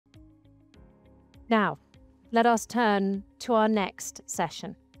Now, let us turn to our next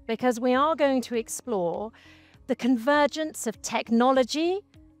session, because we are going to explore the convergence of technology,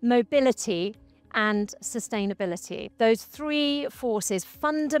 mobility, and sustainability. Those three forces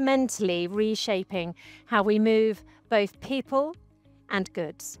fundamentally reshaping how we move both people and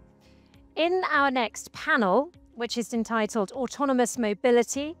goods. In our next panel, which is entitled Autonomous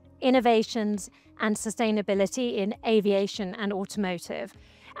Mobility, Innovations and Sustainability in Aviation and Automotive,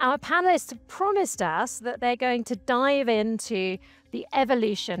 our panelists have promised us that they're going to dive into the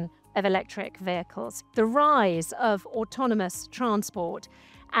evolution of electric vehicles, the rise of autonomous transport,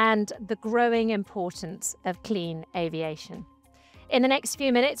 and the growing importance of clean aviation. In the next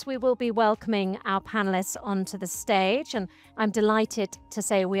few minutes, we will be welcoming our panelists onto the stage, and I'm delighted to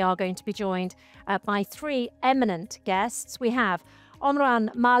say we are going to be joined by three eminent guests. We have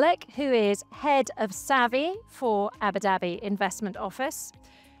Omran Malek, who is head of SAVI for Abu Dhabi Investment Office.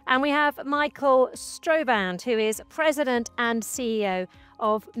 And we have Michael Stroband, who is president and CEO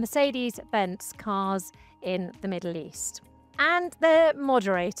of Mercedes-Benz Cars in the Middle East. And the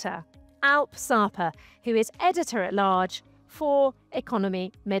moderator, Sarper, who is editor-at-large for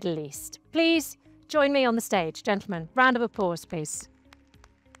Economy Middle East. Please join me on the stage, gentlemen. Round of applause, please.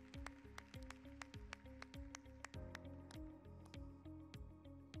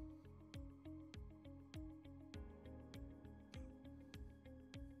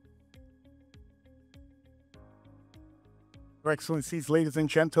 Your Excellencies, ladies and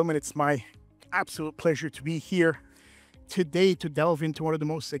gentlemen, it's my absolute pleasure to be here today to delve into one of the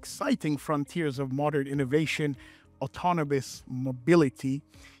most exciting frontiers of modern innovation, autonomous mobility,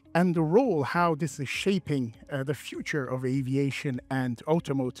 and the role how this is shaping the future of aviation and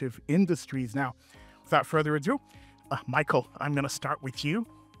automotive industries. Now, without further ado, Michael, I'm going to start with you.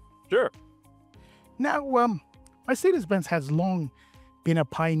 Sure. Now, Mercedes-Benz has long been a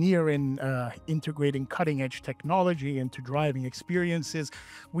pioneer in integrating cutting-edge technology into driving experiences.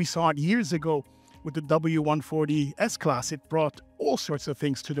 We saw it years ago with the W140 S-Class. It brought all sorts of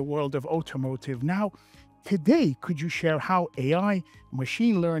things to the world of automotive. Now, today, could you share how AI,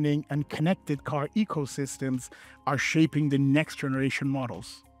 machine learning, and connected car ecosystems are shaping the next generation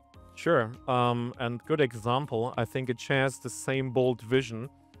models? Sure. And good example. I think it shares the same bold vision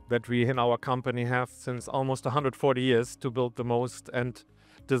that we in our company have since almost 140 years to build the most and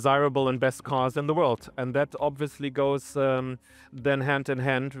desirable and best cars in the world. And that obviously goes then hand in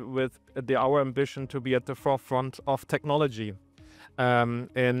hand with our ambition to be at the forefront of technology.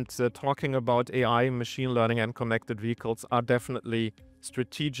 Talking about AI, machine learning, and connected vehicles are definitely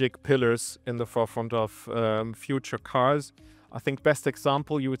strategic pillars in the forefront of future cars. I think best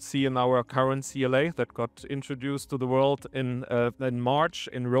example you would see in our current CLA that got introduced to the world in March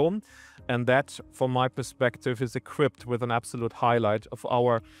in Rome. And that, from my perspective, is equipped with an absolute highlight of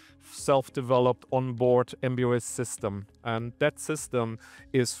our self-developed onboard MBOS system. And that system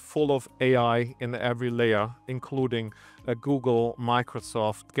is full of AI in every layer, including Google,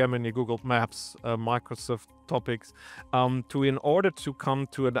 Microsoft, Gemini, Google Maps, Microsoft topics, in order to come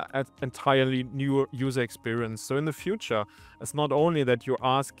to an entirely new user experience. So in the future, it's not only that you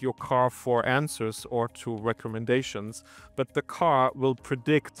ask your car for answers or to recommendations, but the car will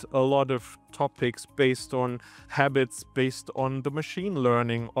predict a lot of topics based on habits, based on the machine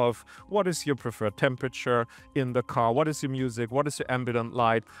learning of what is your preferred temperature in the car, what is your music, what is your ambient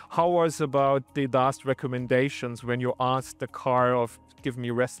light, how is about the last recommendations when you ask the car of give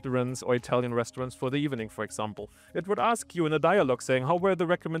me restaurants or Italian restaurants for the evening, for example. It would ask you in a dialogue saying, how were the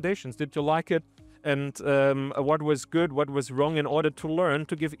recommendations? Did you like it? And what was good, what was wrong, in order to learn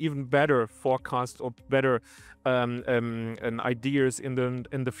to give even better forecasts or better ideas in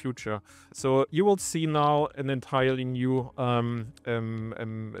the future. So you will see now an entirely new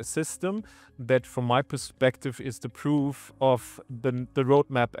system that, from my perspective, is the proof of the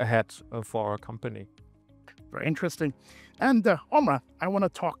roadmap ahead for our company. Very interesting. And Omran, I want to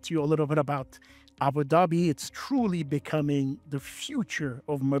talk to you a little bit about Abu Dhabi. It's truly becoming the future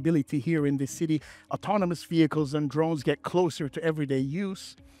of mobility here in the city. Autonomous vehicles and drones get closer to everyday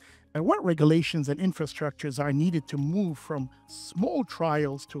use. And what regulations and infrastructures are needed to move from small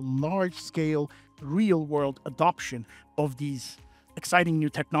trials to large-scale, real-world adoption of these exciting new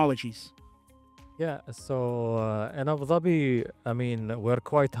technologies? Yeah, so in Abu Dhabi, I mean, we're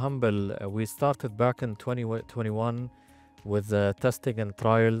quite humble. We started back in 2021 with testing and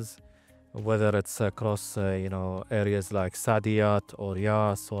trials, whether it's across, areas like Saadiyat or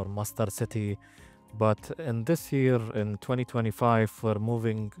Yas or Masdar City. But in this year, in 2025, we're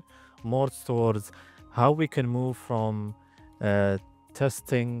moving more towards how we can move from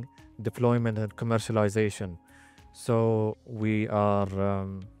testing, deployment, and commercialization. So we are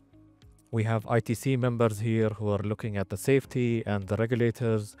We have ITC members here who are looking at the safety and the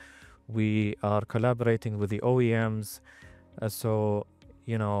regulators. We are collaborating with the OEMs. So,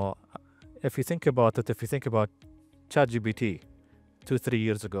 you know, if you think about it, if you think about ChatGPT 2-3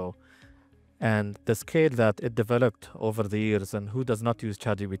 years ago, and the scale that it developed over the years, and who does not use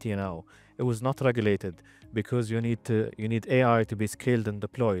ChatGPT now, it was not regulated because you need AI to be scaled and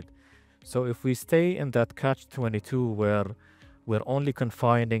deployed. So if we stay in that catch-22 where we're only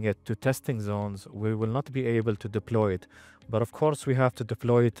confining it to testing zones, we will not be able to deploy it. But of course, we have to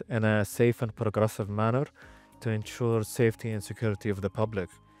deploy it in a safe and progressive manner to ensure safety and security of the public.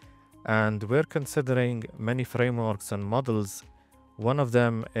 And we're considering many frameworks and models. One of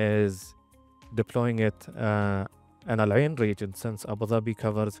them is deploying it in Al Ain region, since Abu Dhabi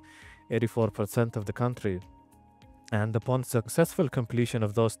covers 84% of the country. And upon successful completion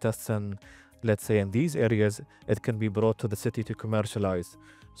of those tests, and let's say in these areas, it can be brought to the city to commercialize.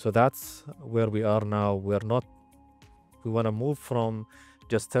 So that's where we are now. We want to move from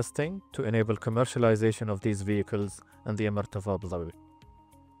just testing to enable commercialization of these vehicles in the Emirate of Abu Dhabi.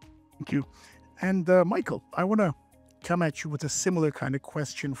 Thank you. And Michael, I want to come at you with a similar kind of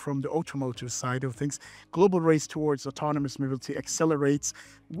question from the automotive side of things. Global race towards autonomous mobility accelerates.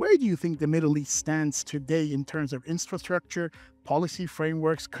 Where do you think the Middle East stands today in terms of infrastructure, policy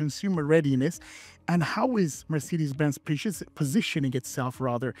frameworks, consumer readiness, and how is Mercedes-Benz positioning itself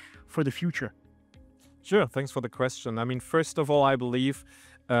for the future? Sure, thanks for the question. I mean, first of all, I believe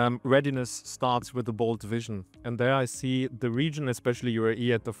readiness starts with a bold vision. And there I see the region, especially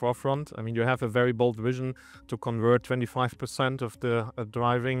UAE, at the forefront. I mean, you have a very bold vision to convert 25% of the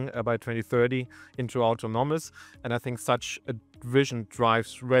driving by 2030 into autonomous. And I think such a vision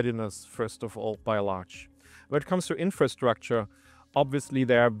drives readiness, first of all, by large. When it comes to infrastructure, obviously,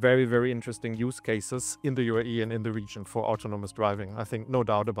 there are very, very interesting use cases in the UAE and in the region for autonomous driving. I think no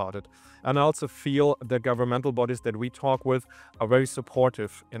doubt about it. And I also feel the governmental bodies that we talk with are very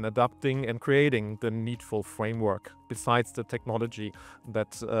supportive in adapting and creating the needful framework besides the technology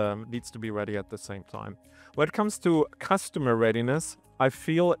that needs to be ready at the same time. When it comes to customer readiness, I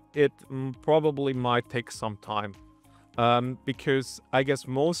feel it probably might take some time. Because I guess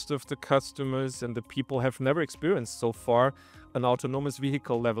most of the customers and the people have never experienced so far an autonomous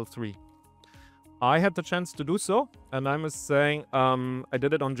vehicle level 3. I had the chance to do so, and I must say I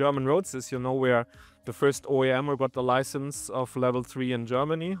did it on German roads. As you know, we are the first OEM who got the license of level 3 in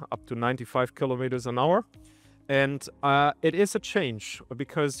Germany, up to 95 kilometers an hour. And it is a change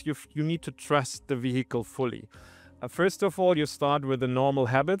because you need to trust the vehicle fully. First of all, you start with the normal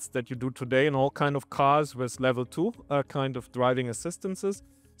habits that you do today in all kind of cars with level 2 kind of driving assistances.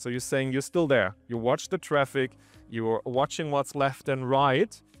 So you're saying you're still there. You watch the traffic, you're watching what's left and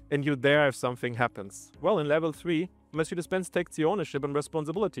right, and you're there if something happens. Well, in level 3, Mercedes-Benz takes the ownership and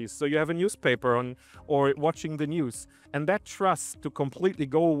responsibilities. So you have a newspaper on or watching the news. And that trust to completely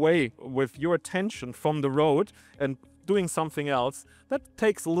go away with your attention from the road and doing something else, that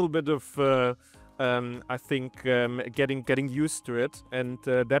takes a little bit of I think getting used to it, and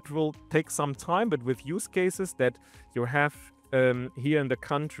that will take some time. But with use cases that you have here in the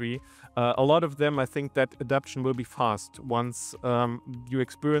country, a lot of them, I think that adoption will be fast. Once you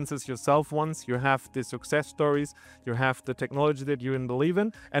experience this yourself, once you have the success stories, you have the technology that you believe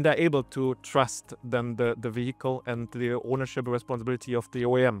in, and are able to trust then the vehicle and the ownership and responsibility of the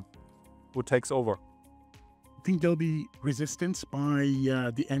OEM who takes over. I think there'll be resistance by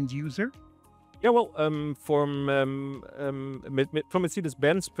the end user. Yeah, well, from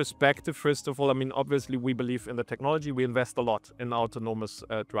Mercedes-Benz perspective, first of all, I mean, obviously we believe in the technology. We invest a lot in autonomous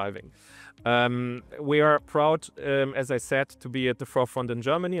driving. We are proud, as I said, to be at the forefront in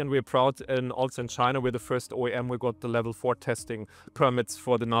Germany, and we're proud also in China. We're the first OEM. We got the level 4 testing permits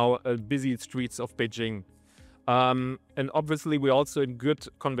for the now busy streets of Beijing. And obviously, we're also in good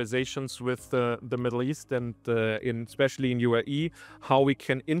conversations with the Middle East and especially in UAE, how we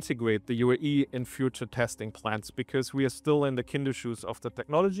can integrate the UAE in future testing plans, because we are still in the kinder shoes of the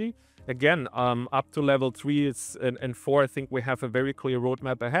technology. Again, up to level 3 and 4, I think we have a very clear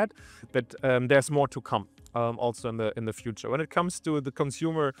roadmap ahead, but there's more to come. Also in the future. When it comes to the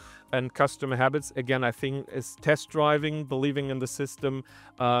consumer and customer habits, again, I think is test driving, believing in the system,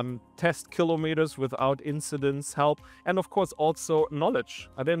 test kilometers without incidents help, and of course also knowledge.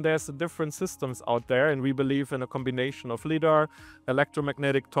 And then there's different systems out there, and we believe in a combination of lidar,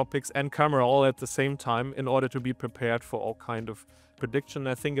 electromagnetic topics, and camera all at the same time in order to be prepared for all kind of prediction.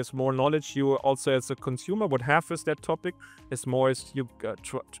 I think as more knowledge you also as a consumer would have with that topic, as more as you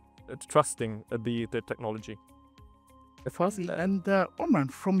trusting the technology. And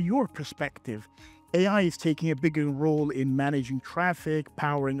Omran, from your perspective, AI is taking a bigger role in managing traffic,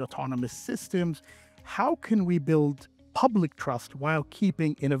 powering autonomous systems. How can we build public trust while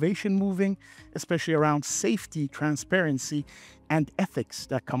keeping innovation moving, especially around safety, transparency, and ethics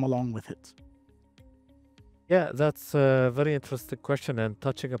that come along with it? Yeah, that's a very interesting question. And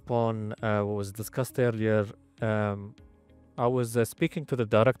touching upon what was discussed earlier, I was speaking to the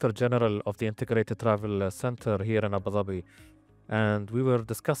Director General of the Integrated Travel Center here in Abu Dhabi, and we were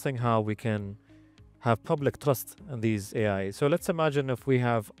discussing how we can have public trust in these AI. So let's imagine if we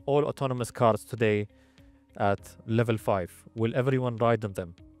have all autonomous cars today at level 5. Will everyone ride on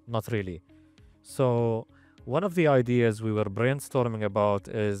them? Not really. So one of the ideas we were brainstorming about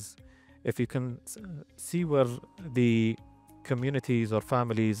is if you can see where the communities or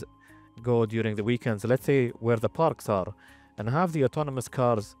families go during the weekends, let's say where the parks are, and have the autonomous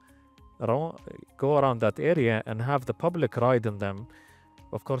cars go around that area and have the public ride in them,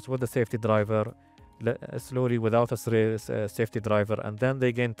 of course with the safety driver, slowly without a safety driver, and then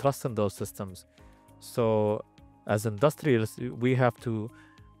they gain trust in those systems. So as industrialists, we have to,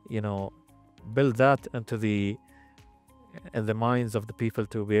 build that in the minds of the people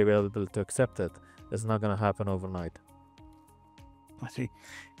to be able to accept it. It's not going to happen overnight. I see.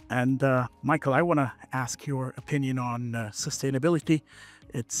 And Michael, I want to ask your opinion on sustainability.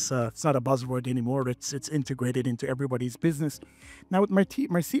 It's not a buzzword anymore. It's integrated into everybody's business. Now, with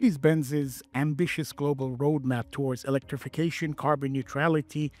Mercedes-Benz's ambitious global roadmap towards electrification, carbon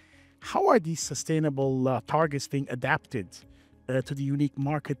neutrality, how are these sustainable targets being adapted to the unique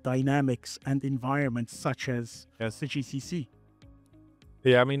market dynamics and environments such as the GCC?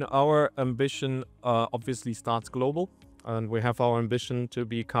 Yeah, I mean, our ambition obviously starts global. And we have our ambition to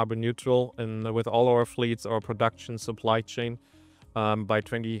be carbon neutral with all our fleets, our production supply chain by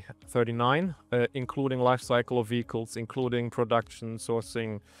 2039, including life cycle of vehicles, including production,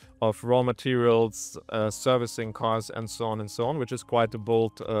 sourcing of raw materials, servicing cars, and so on, which is quite a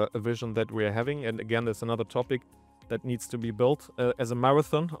bold vision that we are having. And again, there's another topic that needs to be built as a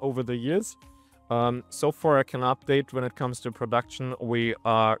marathon over the years. So far, I can update when it comes to production, we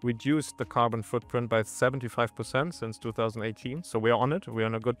reduced the carbon footprint by 75% since 2018. So we're on it. We're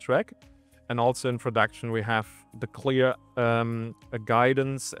on a good track. And also in production, we have the clear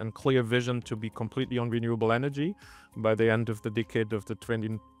guidance and clear vision to be completely on renewable energy by the end of the decade of the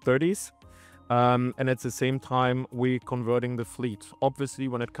 2030s. And at the same time, we're converting the fleet. Obviously,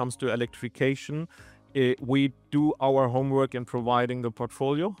 when it comes to electrification, we do our homework in providing the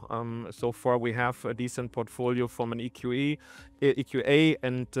portfolio. So far, we have a decent portfolio from an EQA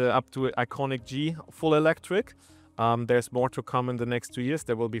and up to Iconic G full electric. There's more to come in the next 2 years.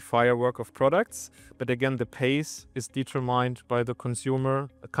 There will be firework of products. But again, the pace is determined by the consumer,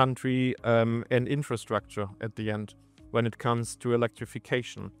 country, and infrastructure at the end when it comes to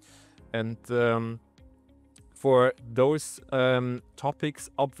electrification. And for those topics,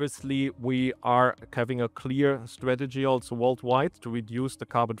 obviously, we are having a clear strategy also worldwide to reduce the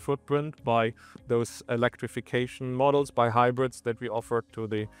carbon footprint by those electrification models, by hybrids that we offer to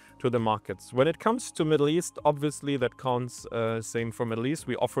the markets. When it comes to Middle East, obviously that counts, same for Middle East.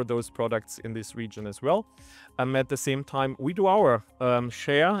 We offer those products in this region as well. At the same time, we do our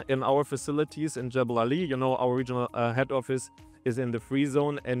share in our facilities in Jebel Ali. Our regional head office is in the free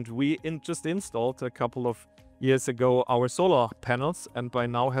zone, and we just installed a couple of years ago our solar panels, and by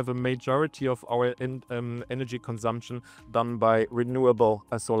now have a majority of our energy consumption done by renewable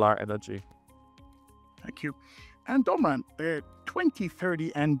solar energy. Thank you. And Omran,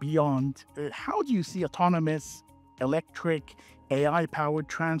 2030 and beyond, how do you see autonomous, electric, AI-powered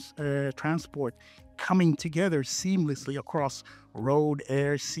transport coming together seamlessly across road,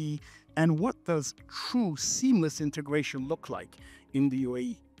 air, sea? And what does true seamless integration look like in the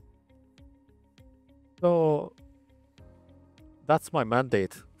UAE? So that's my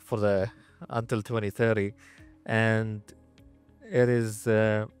mandate for until 2030, and it is,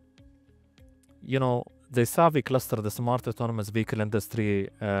 the SAVI cluster, the Smart Autonomous Vehicle Industry,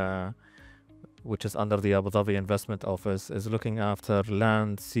 which is under the Abu Dhabi Investment Office, is looking after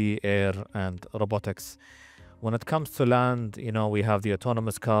land, sea, air, and robotics. When it comes to land, we have the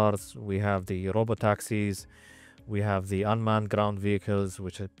autonomous cars, we have the robotaxis, we have the unmanned ground vehicles,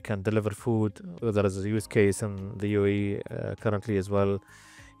 which can deliver food. There is a use case in the UAE currently as well.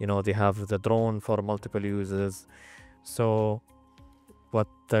 They have the drone for multiple uses. So what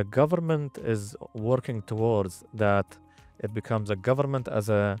the government is working towards, that it becomes a government as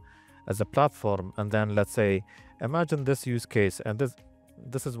a platform. And then let's say, imagine this use case, and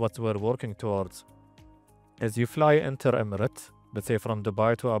this is what we're working towards. Is you fly inter-Emirate, let's say from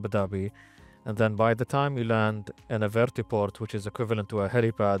Dubai to Abu Dhabi, and then by the time you land in a vertiport, which is equivalent to a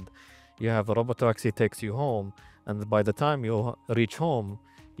helipad, You have a robotaxi takes you home, and by the time you reach home,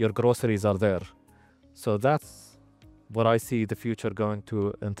 your groceries are there. So that's what I see the future going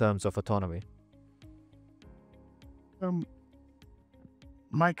to in terms of autonomy.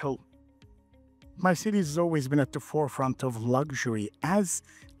 Michael, Mercedes has always been at the forefront of luxury. As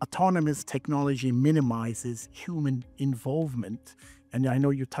autonomous technology minimizes human involvement, and I know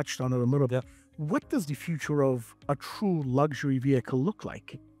you touched on it a little bit, what does the future of a true luxury vehicle look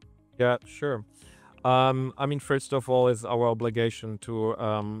like? Yeah, sure. I mean, first of all, it's our obligation to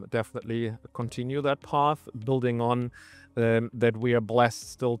definitely continue that path, building on that we are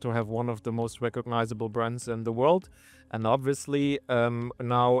blessed still to have one of the most recognizable brands in the world. And obviously,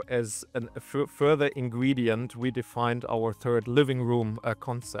 now as a further ingredient, we defined our third living room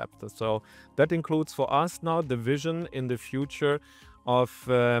concept. So that includes for us now the vision in the future of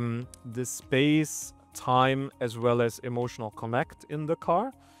the space, time, as well as emotional connect in the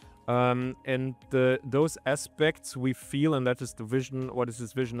car. And those aspects we feel, and that is the vision. What is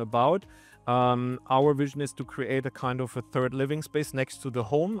this vision about? Our vision is to create a kind of a third living space next to the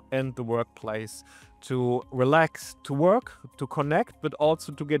home and the workplace, to relax, to work, to connect, but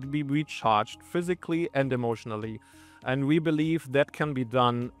also to be recharged physically and emotionally. And we believe that can be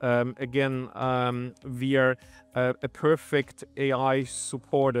done, again, via a perfect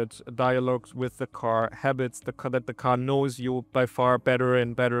AI-supported dialogue with the car, habits that the car knows you by far better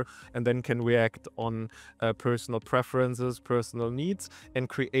and better, and then can react on personal preferences, personal needs, and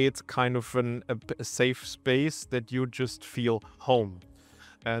create kind of a safe space that you just feel home.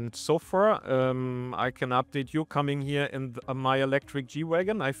 And so far, I can update you coming here in my electric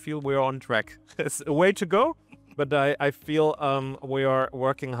G-Wagon. I feel we're on track. There's a way to go. But I feel we are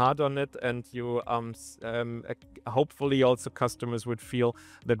working hard on it, and you hopefully also customers would feel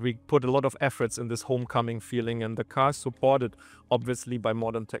that we put a lot of efforts in this homecoming feeling, and the car supported obviously by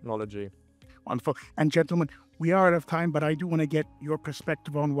modern technology. Wonderful. And gentlemen, we are out of time, but I do want to get your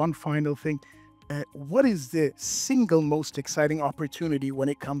perspective on one final thing. What is the single most exciting opportunity when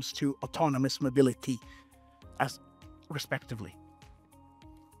it comes to autonomous mobility, as respectively?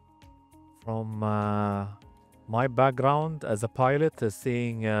 From my background as a pilot is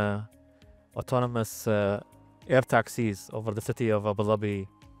seeing autonomous air taxis over the city of Abu Dhabi,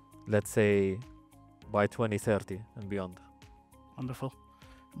 let's say by 2030 and beyond. Wonderful.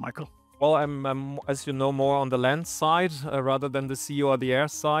 Michael? Well, I'm, as you know, more on the land side rather than the sea or the air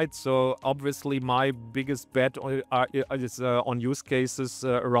side. So obviously my biggest bet is on use cases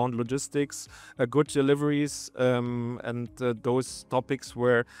around logistics, good deliveries, and those topics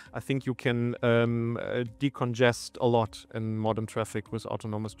where I think you can decongest a lot in modern traffic with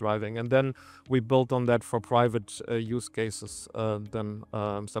autonomous driving. And then we build on that for private use cases then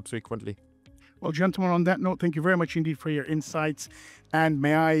subsequently. Well, gentlemen, on that note, thank you very much indeed for your insights. And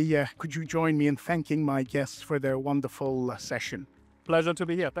could you join me in thanking my guests for their wonderful session? Pleasure to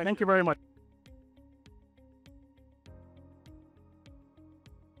be here. Thank you very much.